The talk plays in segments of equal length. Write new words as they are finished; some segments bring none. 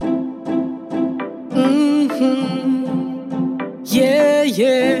Yeah,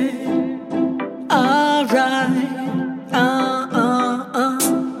 yeah. Alright.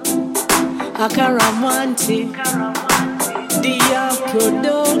 Karamanti, the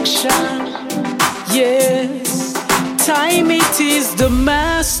production. Yes, time it is the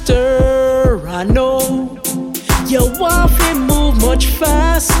master. I know you want to move much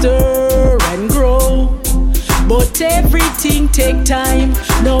faster and grow, but everything take time.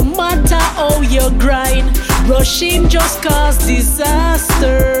 No matter how you grind, rushing just cause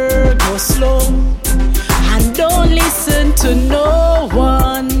disaster. Go slow and don't listen to no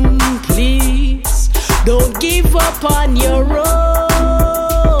one, please. Don't give up on your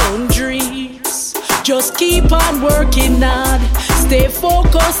own dreams. Just keep on working hard. Stay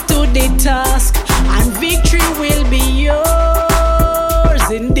focused to the task, and victory will be yours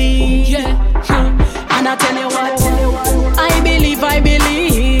indeed. Yeah. And I tell you what, I believe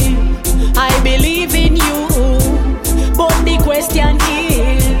in you. But the question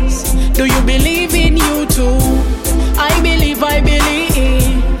is, do you believe in you too? I believe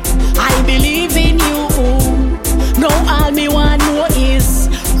in you. No, all me want know is,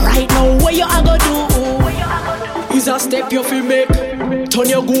 right now what you a go do? Is a step you feel make. Turn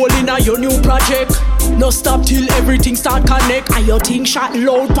your goal in a your new project. No stop till everything start connect. And your thing shot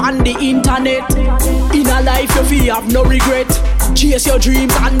loud on the internet. In a life you feel have no regret. Chase your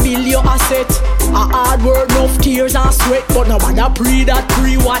dreams and build your asset. A hard work, enough tears and sweat, but no matter pre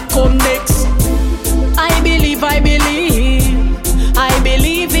what come next. I believe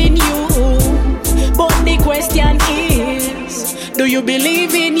in you. But the question is, do you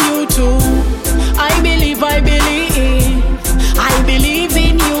believe in you too? I believe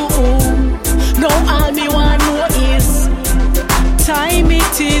in you. No, all me want know is, time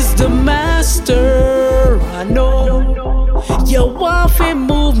it is the master. I know you want to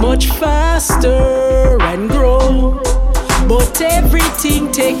move much faster and grow, but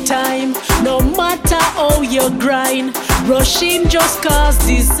everything take time. No matter how you grind, rushing just cause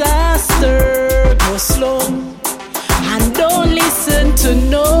disaster. Go slow and don't listen to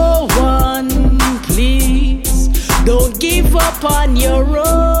no one, please. Don't give up on your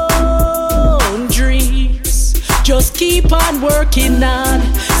own dreams. Just keep on working hard.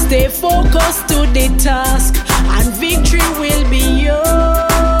 Stay focused to the task, and victory will be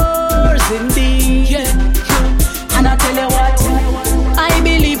yours indeed. Yeah. And I tell you what, I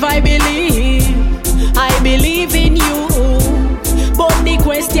believe in you. But the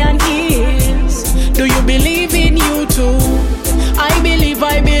question is, do you believe in you too? I believe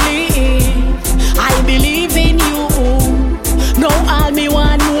in you. No, all me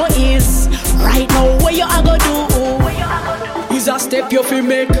want know is, right now what you a go do? Is a step you feel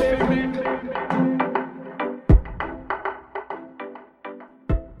make.